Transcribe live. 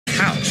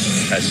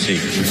has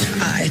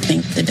secrets? I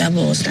think the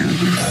devil is down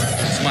here.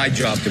 It's my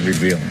job to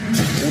reveal them.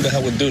 Who the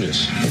hell would do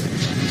this?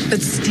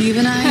 But Steve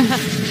and I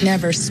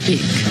never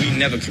speak. We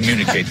never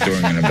communicate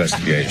during an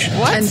investigation.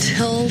 What?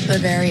 Until the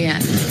very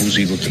end. Who's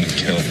he looking to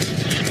kill?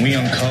 We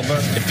uncover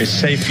if it's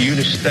safe for you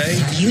to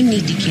stay. You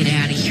need to get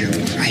out of here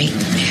right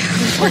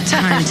now. Or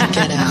time to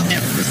get out.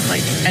 It was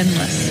like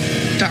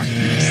endless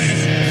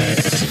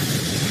darkness.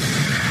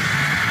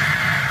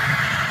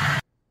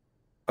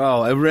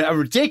 Oh, a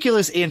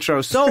ridiculous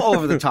intro. So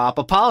over the top.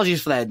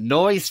 Apologies for that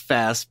noise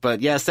fest.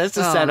 But yes, that's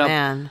the setup.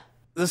 Man.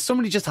 There's so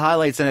many just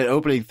highlights in that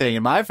opening thing.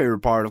 And my favorite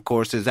part, of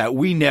course, is that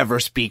we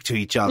never speak to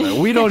each other.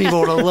 We don't even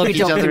want to look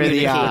each other in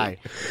the eye.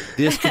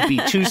 This could be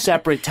two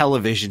separate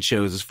television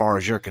shows as far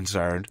as you're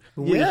concerned.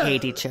 We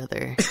hate each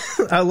other.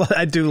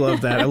 I do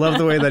love that. I love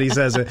the way that he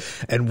says it.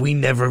 And we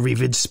never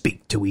even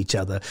speak to each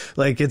other.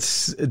 Like, it's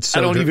so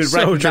I don't even so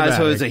recognize dramatic.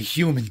 her as a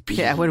human being.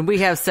 Yeah, when we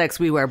have sex,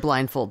 we wear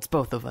blindfolds,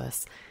 both of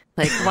us.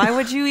 Like, why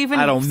would you even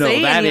I don't know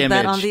say that any image. of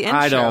that on the intro?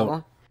 I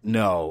don't.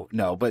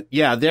 No. But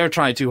yeah, they're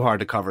trying too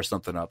hard to cover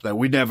something up that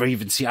we never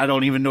even see. I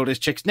don't even know this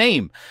chick's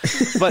name.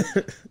 But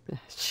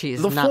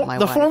she's not my wife.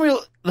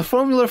 The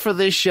formula for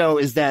this show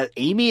is that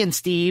Amy and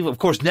Steve, of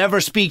course,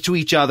 never speak to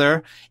each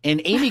other.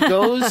 And Amy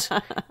goes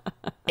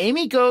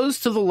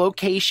to the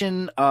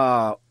location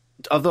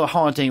of the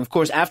haunting, of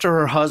course, after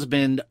her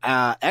husband,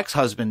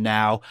 ex-husband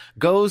now,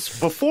 goes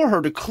before her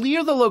to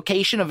clear the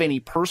location of any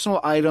personal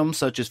items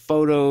such as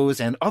photos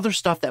and other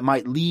stuff that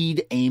might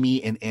lead Amy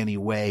in any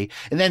way.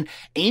 And then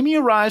Amy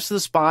arrives to the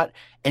spot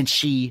and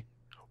she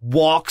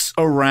walks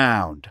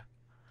around.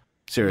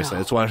 Seriously,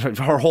 that's why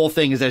her whole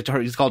thing is that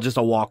it's called just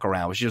a walk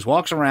around. She just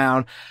walks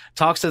around,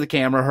 talks to the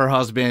camera, her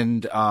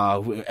husband,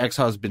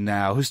 ex-husband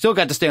now, who still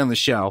got to stay on the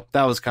show.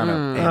 That was kind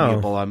of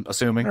amiable, I'm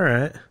assuming. All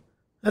right.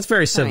 That's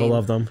very civil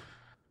of them.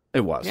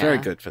 It was very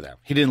good for them.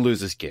 He didn't lose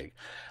his gig.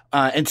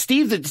 And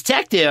Steve, the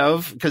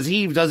detective, because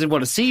he doesn't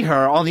want to see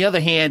her, on the other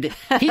hand,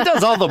 he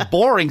does all the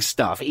boring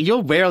stuff.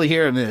 You'll barely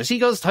hear him in this. He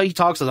talks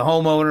to the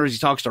homeowners, he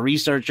talks to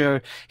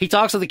researcher, he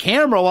talks to the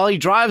camera while he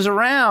drives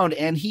around,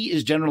 and he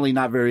is generally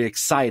not very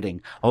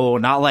exciting. Oh,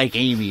 not like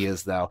Amy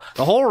is, though.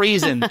 The whole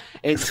reason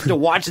is to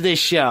watch this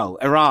show.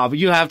 And Rob,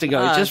 you have to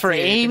go. It's just for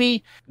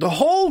Amy. The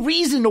whole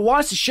reason to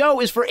watch the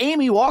show is for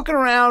Amy walking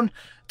around,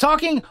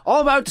 talking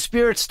all about the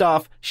spirit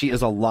stuff. She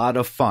is a lot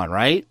of fun,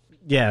 right?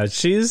 Yeah,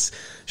 she's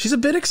a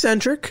bit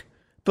eccentric,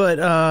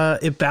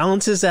 but it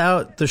balances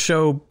out the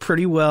show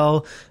pretty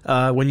well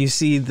when you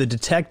see the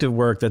detective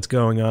work that's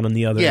going on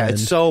the other end. Yeah,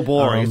 it's so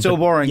boring. It's so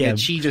boring. Yeah, and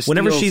she just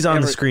whenever she's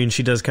on the screen,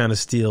 she does kind of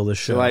steal the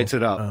show. She lights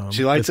it up.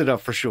 She lights it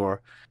up for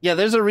sure. Yeah,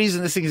 there's a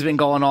reason this thing's been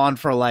going on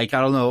for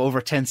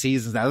over 10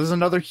 seasons now. This is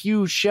another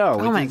huge show.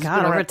 Oh my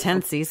God, over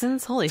 10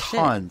 seasons? Holy shit.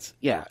 Tons.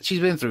 Yeah, she's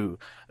been through,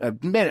 I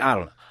don't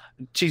know.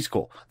 She's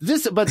cool.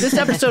 This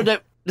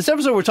episode this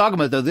episode we're talking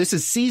about, though, this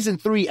is season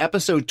 3,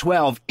 episode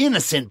 12,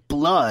 Innocent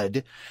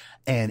Blood.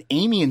 And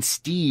Amy and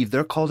Steve,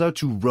 they're called out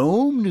to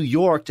Rome, New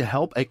York to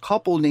help a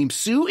couple named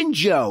Sue and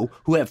Joe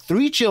who have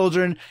 3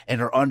 children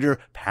and are under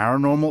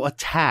paranormal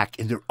attack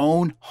in their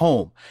own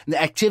home. And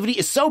the activity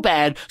is so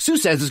bad, Sue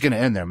says it's going to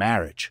end their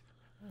marriage.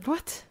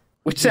 What?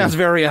 Which sounds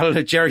very, I don't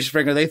know, Jerry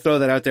Springer. They throw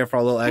that out there for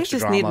a little extra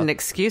drama. They just need an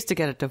excuse to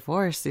get a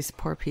divorce, these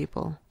poor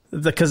people.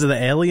 Because of the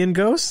alien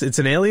ghost? It's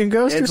an alien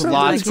ghost or something?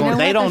 Lots going.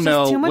 They don't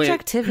know. There's too much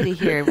activity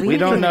here. We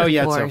don't know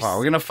yet so far.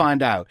 We're going to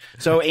find out.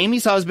 So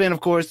Amy's husband, of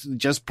course,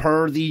 just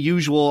per the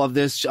usual of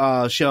this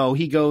show,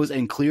 he goes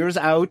and clears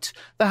out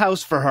the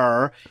house for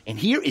her. And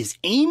here is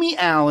Amy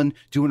Allen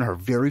doing her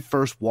very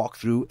first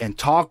walkthrough and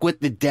talk with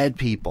the dead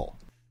people.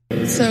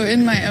 So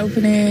in my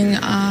opening,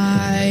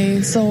 I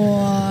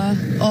saw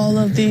all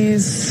of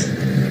these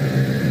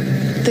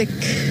thick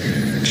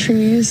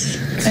trees,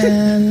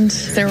 and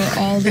there were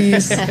all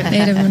these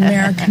Native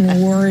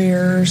American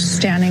warriors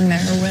standing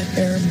there with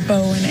their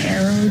bow and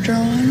arrow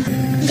drawn.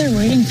 They're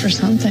waiting for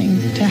something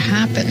to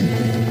happen.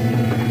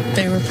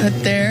 They were put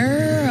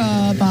there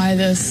by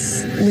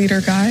this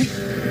leader guy.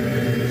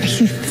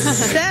 He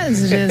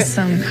says it is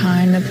some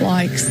kind of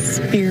like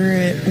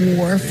spirit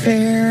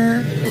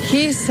warfare.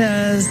 He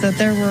says that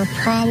there were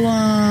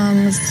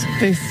problems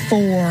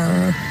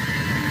before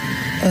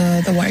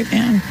the white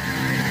man,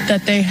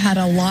 that they had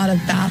a lot of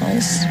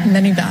battles,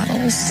 many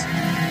battles,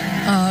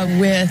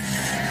 with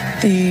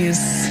these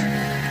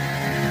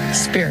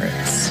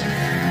spirits.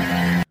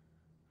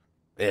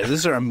 Yeah,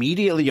 these are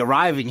immediately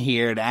arriving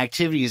here, and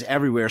activity is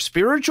everywhere.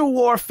 Spiritual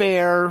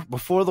warfare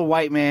before the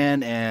white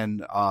man,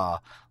 and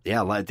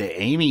like the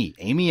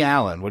Amy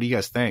Allen. What do you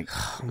guys think?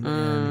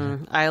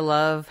 I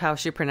love how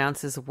she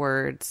pronounces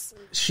words.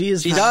 She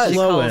does. She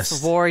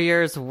calls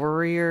warriors.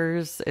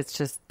 It's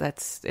just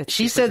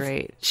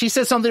great. She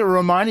said something that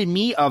reminded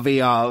me of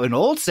an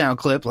old sound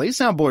clip. Play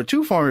soundboard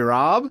too for me,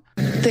 Rob.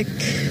 Thick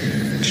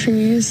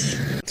trees.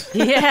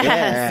 Yes.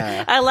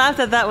 Yeah. I laughed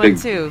at that one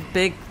too.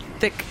 Big,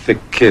 thick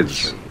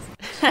kids.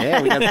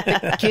 Yeah, we got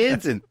thick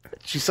kids, and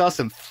she saw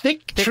some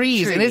thick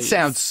trees, and it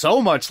sounds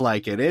so much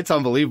like it. It's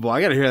unbelievable.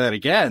 I got to hear that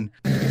again.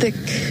 Thick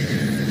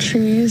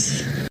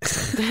trees.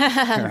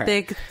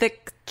 Big,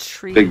 thick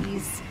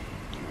trees.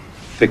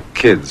 thick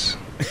kids.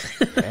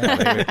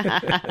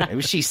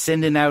 Maybe she's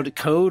sending out a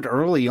code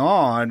early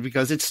on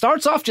because it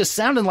starts off just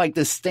sounding like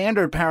this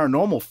standard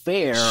paranormal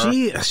fare.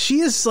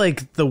 She is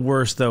like the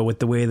worst though with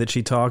the way that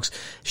she talks.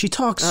 She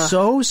talks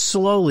so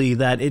slowly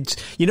that it's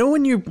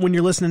when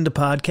you're listening to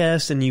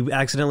podcasts and you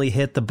accidentally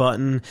hit the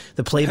button,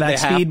 the playback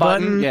speed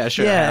button. Yeah,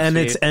 sure. Yeah,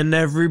 and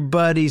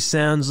everybody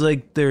sounds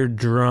like they're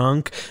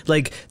drunk.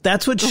 Like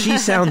that's what she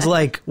sounds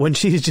like when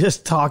she's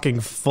just talking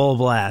full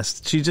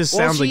blast. She just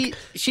sounds like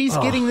she's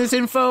getting this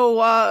info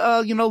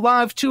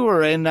live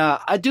tour, and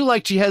I do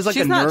like she has like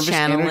she's a not nervous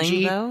channeling,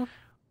 energy. Though.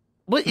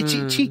 Well,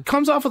 she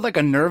comes off with like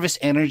a nervous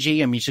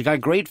energy. I mean, she's got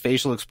great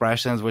facial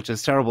expressions, which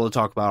is terrible to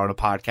talk about on a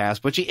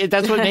podcast, but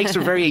that's what makes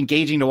her very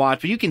engaging to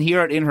watch. But you can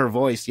hear it in her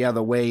voice,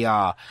 the way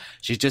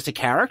she's just a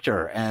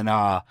character, and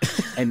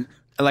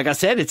like I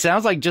said, it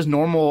sounds like just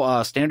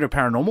normal standard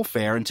paranormal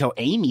fare until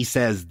Amy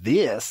says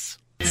this.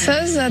 It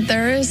says that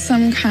there is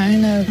some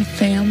kind of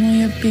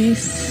family of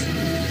beasts,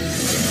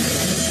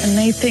 and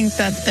they think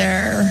that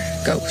they're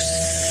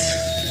ghosts.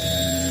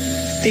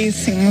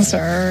 These things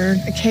are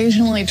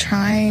occasionally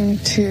trying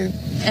to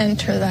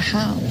enter the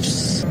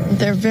house.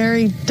 They're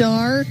very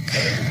dark,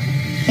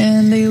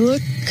 and they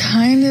look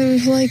kind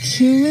of like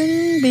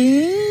human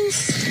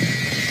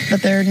beings,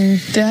 but they're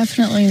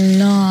definitely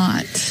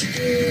not.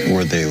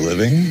 Were they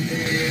living?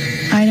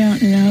 I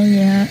don't know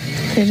yet.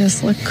 They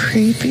just look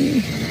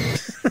creepy.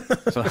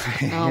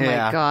 Oh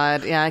my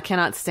God. Yeah, I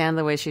cannot stand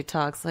the way she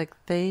talks. Like,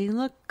 they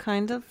look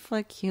kind of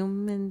like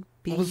human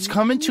beings. Well, it's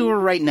coming to her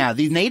right now.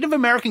 The Native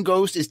American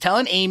ghost is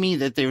telling Amy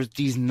that there's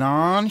these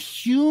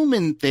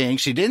non-human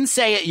things. She didn't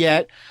say it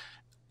yet.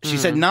 She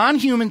said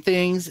non-human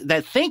things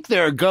that think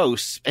they're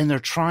ghosts, and they're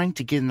trying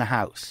to get in the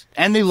house.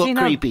 And they look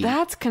creepy.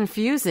 That's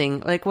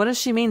confusing. Like, what does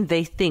she mean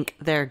they think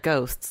they're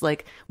ghosts?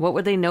 Like, what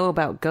would they know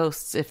about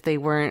ghosts if they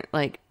weren't,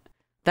 like...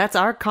 That's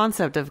our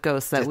concept of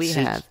ghosts that we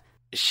have.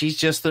 She's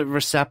just the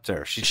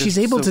receptor. She's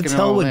able to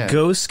tell what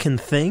ghosts can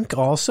think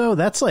also?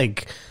 That's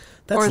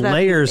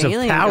layers of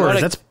powers.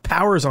 That's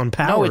powers on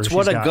powers. No, it's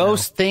what a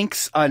ghost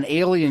thinks an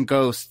alien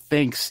ghost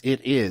thinks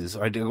it is.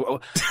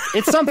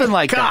 It's something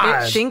like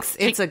that. It thinks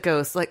it's a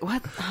ghost. Like,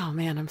 what? Oh,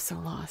 man, I'm so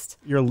lost.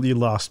 You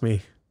lost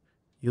me.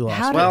 You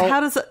lost me.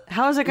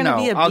 How is it going to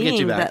be a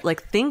being that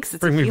like thinks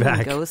it's a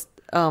human ghost?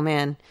 Oh,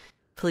 man.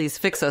 Please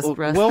fix us,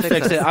 Russ. We'll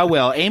fix it. I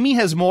will. Amy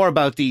has more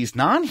about these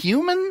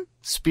non-human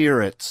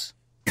spirits.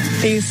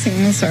 These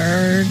things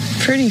are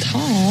pretty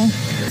tall.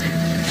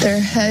 Their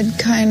head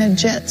kind of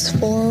jets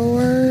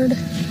forward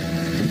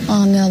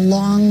on a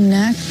long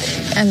neck,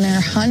 and they're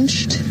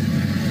hunched,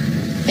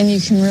 and you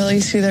can really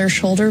see their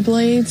shoulder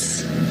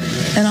blades.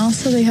 And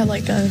also they have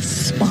like a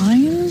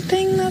spine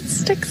thing that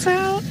sticks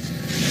out,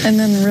 and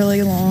then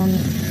really long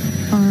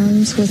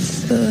arms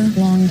with the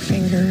long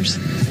fingers.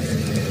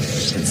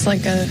 It's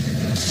like a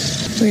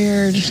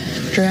weird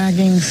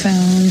dragging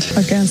sound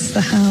against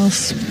the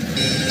house.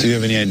 Do you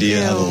have any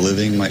idea how the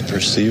living might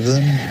perceive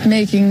them?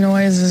 Making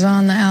noises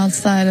on the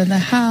outside of the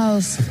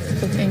house,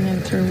 looking in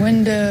through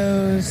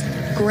windows,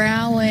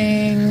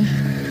 growling.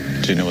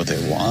 Do you know what they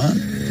want?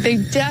 They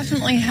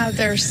definitely have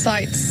their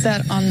sights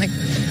set on the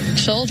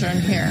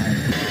children here.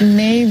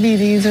 Maybe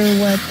these are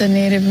what the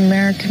Native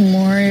American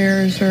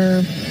warriors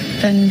are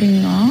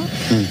fending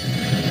off.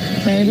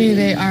 Maybe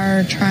they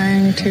are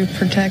trying to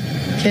protect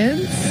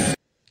kids.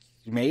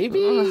 Maybe.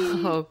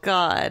 Oh,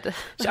 God.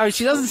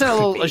 She doesn't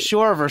sound a little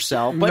sure of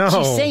herself, but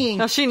she's saying...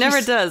 No, she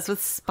never does.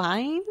 With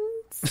spines?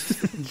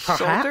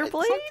 Shoulder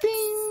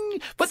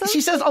blades? But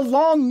she says a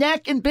long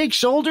neck and big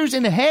shoulders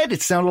and a head.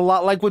 It sounded a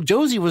lot like what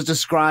Josie was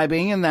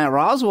describing in that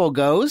Roswell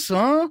ghost,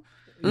 huh?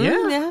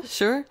 Yeah,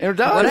 sure. It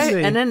does.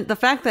 And then the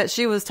fact that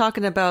she was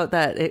talking about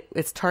that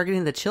it's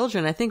targeting the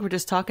children, I think we're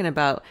just talking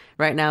about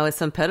right now is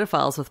some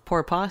pedophiles with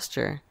poor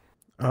posture.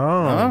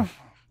 Oh.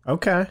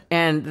 Okay.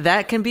 And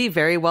that can be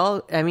very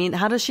well... I mean,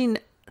 how does she...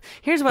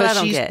 Here's what I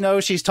don't get.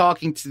 No, she's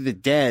talking to the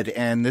dead,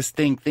 and this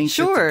thing thinks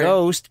it's a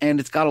ghost, and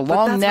it's got a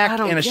long neck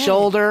and a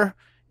shoulder,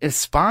 a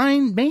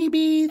spine,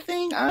 maybe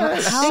thing. How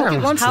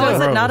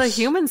is it not a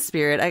human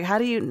spirit? Like, how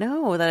do you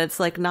know that it's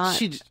like not...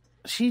 She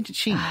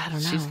I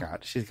don't know.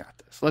 She's got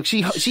this. Look,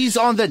 she's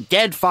on the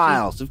dead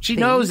files. She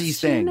knows these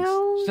things. She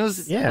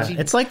knows,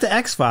 it's like the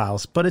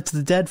X-Files, but it's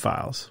the dead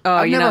files. Oh,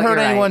 I've never heard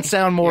anyone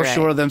sound more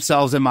sure of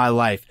themselves in my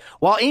life.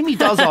 While Amy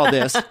does all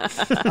this,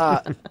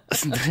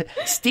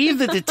 Steve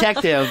the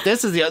detective,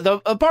 this is the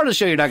part of the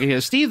show you're not going to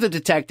hear. Steve the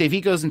detective,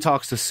 he goes and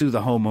talks to Sue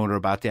the homeowner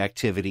about the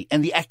activity,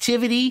 and the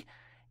activity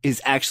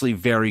is actually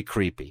very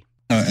creepy.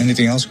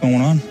 Anything else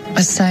going on?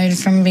 Aside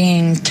from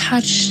being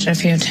touched a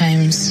few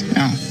times,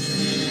 no.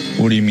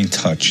 What do you mean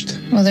touched?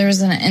 Well, there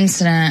was an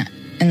incident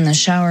in the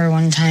shower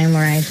one time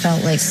where I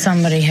felt like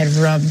somebody had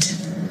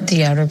rubbed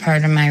the outer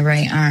part of my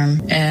right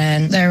arm.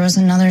 And there was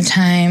another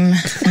time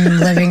in the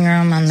living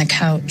room on the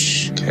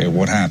couch. Okay,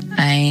 what happened?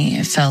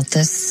 I felt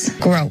this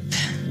grope.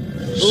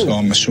 So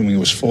I'm assuming it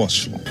was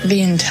forceful.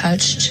 Being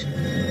touched,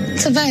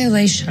 it's a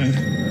violation.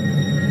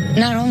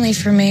 Not only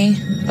for me,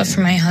 but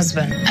for my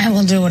husband. I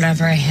will do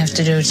whatever I have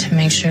to do to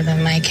make sure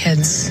that my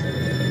kids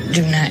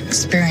do not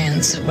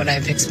experience what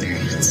I've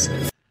experienced.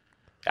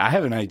 I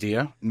have an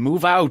idea.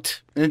 Move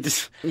out.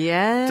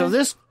 Yeah. So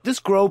this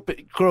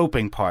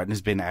groping part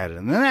has been added,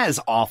 and that is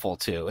awful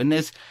too. And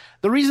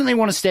the reason they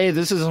want to stay,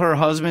 this is her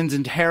husband's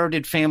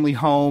inherited family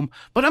home.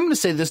 But I'm going to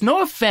say this,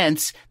 no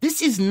offense,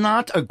 this is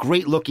not a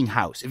great looking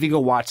house. If you go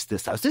watch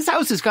this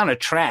house is kind of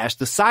trash.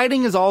 The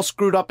siding is all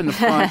screwed up in the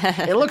front.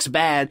 It looks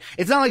bad.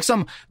 It's not like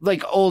some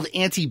like old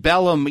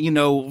antebellum,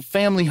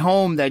 family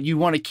home that you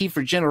want to keep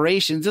for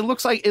generations. It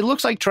looks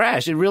like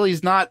trash. It really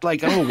is not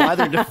like, I don't know why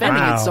they're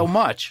defending it so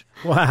much.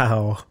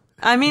 Wow.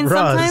 I mean,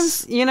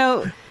 Rus.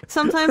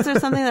 sometimes there's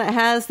something that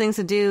has things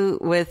to do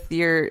with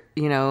your,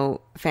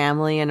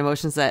 family and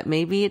emotions that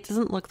maybe it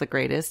doesn't look the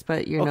greatest,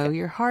 but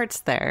your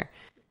heart's there.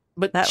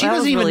 But that she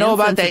doesn't even really know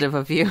about that.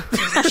 Of you.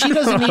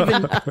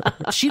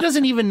 She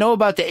doesn't even know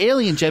about the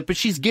alien yet, but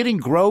she's getting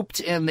groped,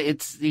 and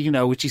it's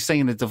what she's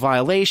saying, it's a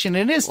violation,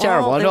 and it is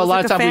terrible. I know a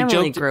lot of times we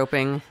joked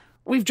groping.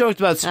 We've joked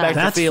about spectrophilia.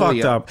 That's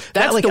fucked up.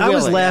 I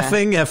was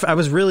laughing. I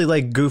was really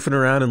like goofing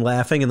around and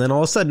laughing, and then all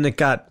of a sudden it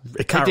got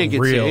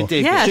real.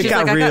 She's like,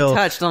 I got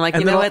touched. I'm like,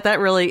 you know what?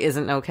 That really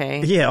isn't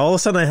okay. Yeah, all of a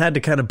sudden I had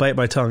to kind of bite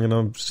my tongue, and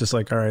I'm just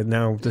like, all right,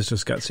 now this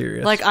just got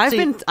serious. Like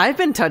I've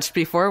been touched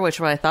before, which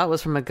what I thought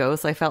was from a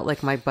ghost. I felt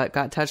like my butt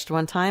got touched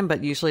one time,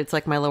 but usually it's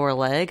like my lower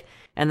leg.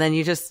 And then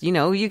you just,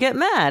 you get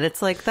mad.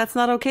 It's like, that's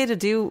not okay to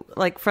do,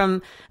 like,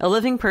 from a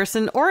living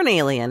person or an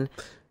alien.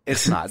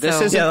 It's not.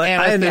 This isn't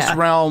Amethyst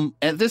Realm,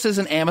 and this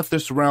isn't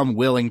Amethyst Realm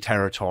willing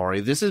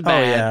territory. This is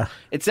bad. Oh, yeah.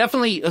 It's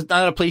definitely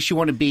not a place you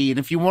want to be. And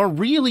if you want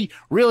really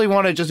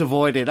want to just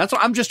avoid it, that's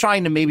what I'm just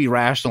trying to maybe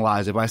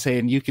rationalize it by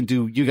saying you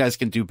guys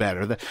can do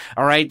better.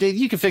 All right,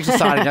 you can fix the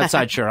side and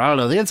outside. Sure, I don't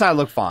know. The inside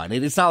looked fine.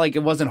 It's not like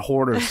it wasn't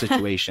Hoarder's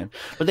situation.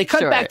 But they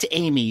cut back to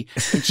Amy,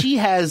 and she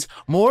has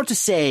more to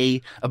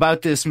say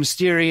about this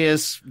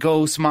mysterious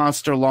ghost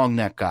monster long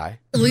neck guy.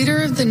 The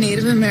leader of the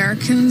Native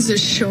Americans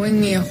is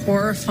showing me a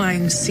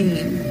horrifying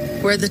scene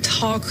where the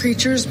tall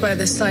creatures by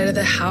the side of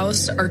the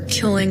house are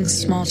killing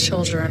small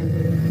children.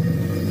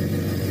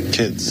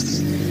 Kids.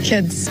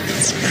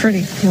 It's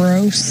pretty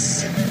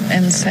gross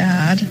and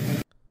sad.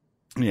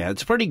 Yeah,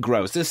 it's pretty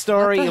gross. This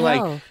story,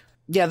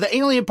 the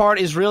alien part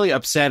is really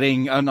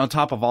upsetting on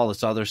top of all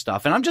this other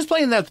stuff. And I'm just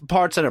playing the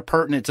parts that are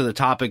pertinent to the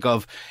topic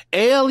of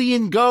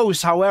alien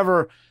ghosts.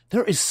 However,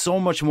 there is so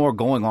much more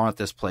going on at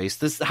this place.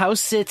 This house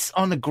sits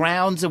on the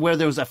grounds where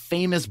there was a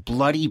famous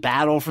bloody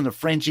battle from the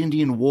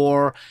French-Indian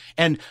War.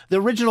 And the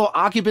original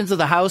occupants of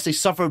the house, they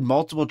suffered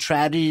multiple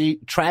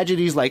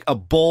tragedies like a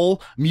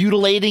bull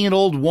mutilating an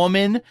old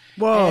woman.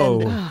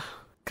 Whoa. And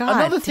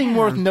another thing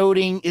worth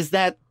noting is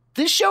that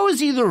this show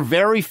is either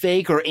very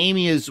fake or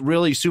Amy is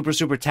really super,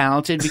 super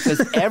talented because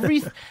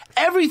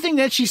everything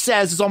that she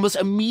says is almost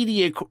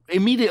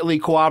immediately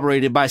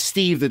corroborated by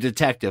Steve, the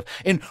detective.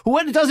 And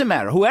it doesn't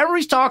matter. Whoever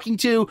he's talking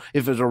to,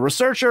 if it's a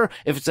researcher,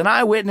 if it's an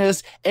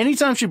eyewitness,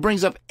 anytime she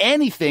brings up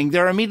anything,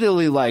 they're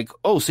immediately like,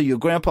 oh, so your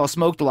grandpa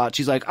smoked a lot.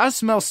 She's like, I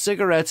smell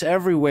cigarettes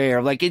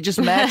everywhere. Like, it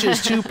just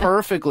matches too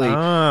perfectly.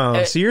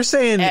 Oh, so you're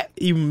saying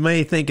you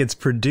may think it's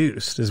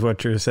produced is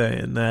what you're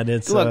saying. That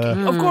it's... Look,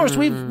 of course,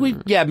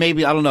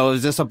 maybe, I don't know.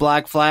 Is this a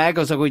black flag?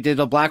 I was like, we did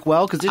a black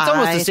well? Because it's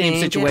almost the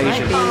same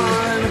situation. Go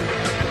on,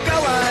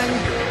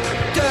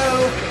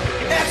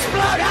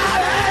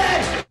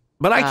 explode.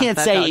 But I can't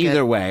say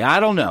either way.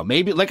 I don't know.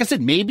 Maybe, like I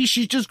said, maybe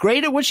she's just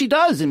great at what she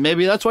does, and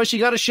maybe that's why she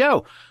got a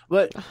show.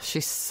 But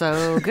she's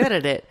so good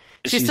at it.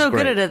 She's so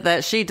good at it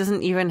that she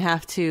doesn't even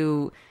have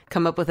to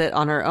come up with it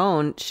on her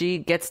own. She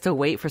gets to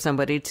wait for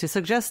somebody to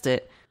suggest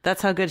it.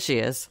 That's how good she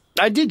is.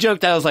 I did joke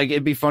that I was like,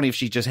 it'd be funny if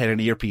she just had an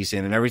earpiece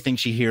in and everything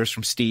she hears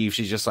from Steve,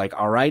 she's just like,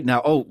 all right,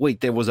 now, oh,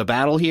 wait, there was a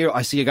battle here.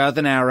 I see a guy with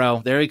an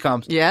arrow. There he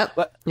comes. Yep.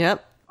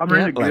 I'm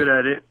really good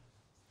at it.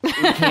 We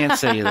can't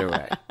say either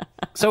way.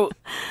 So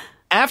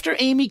after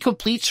Amy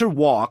completes her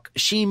walk,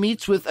 she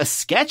meets with a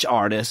sketch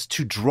artist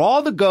to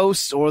draw the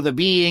ghosts or the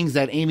beings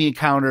that Amy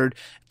encountered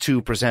to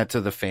present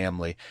to the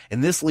family.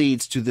 And this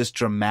leads to this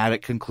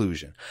dramatic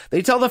conclusion.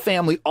 They tell the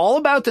family all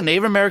about the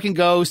Native American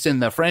ghosts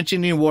and the French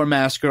Indian War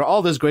massacre,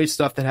 all this great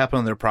stuff that happened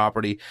on their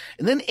property.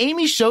 And then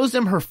Amy shows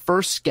them her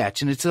first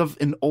sketch, and it's of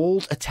an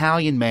old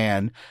Italian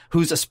man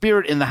who's a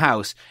spirit in the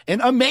house. And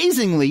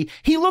amazingly,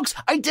 he looks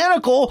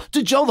identical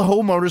to Joe the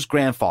homeowner's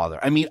grandfather.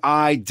 I mean,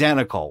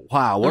 identical.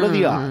 Wow, what are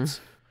the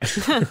odds?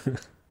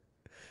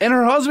 And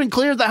her husband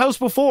cleared the house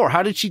before.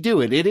 How did she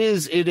do it?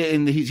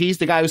 And he's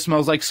the guy who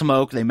smells like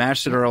smoke. They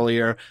matched it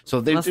earlier.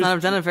 So they must not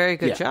have done a very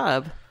good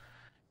job.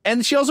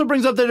 And she also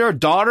brings up that her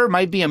daughter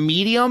might be a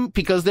medium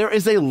because there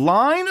is a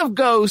line of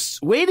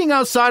ghosts waiting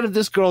outside of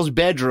this girl's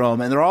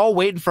bedroom, and they're all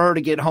waiting for her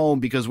to get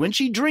home because when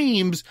she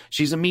dreams,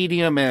 she's a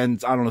medium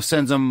and, I don't know,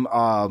 sends them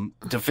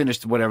to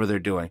finish whatever they're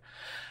doing.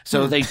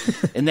 So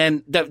and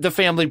then the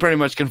family pretty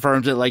much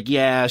confirms it, like,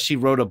 yeah, she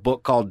wrote a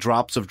book called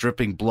Drops of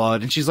Dripping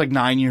Blood, and she's like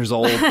 9 years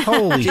old.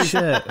 Holy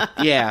shit.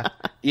 Yeah.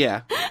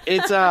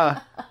 It's,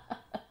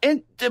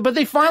 but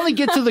they finally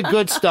get to the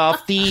good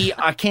stuff.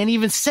 I can't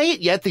even say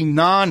it yet, the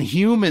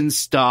non-human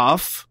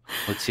stuff.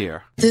 Let's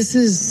hear. This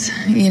is,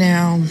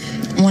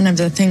 one of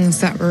the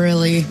things that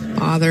really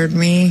bothered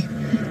me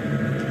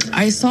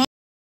I saw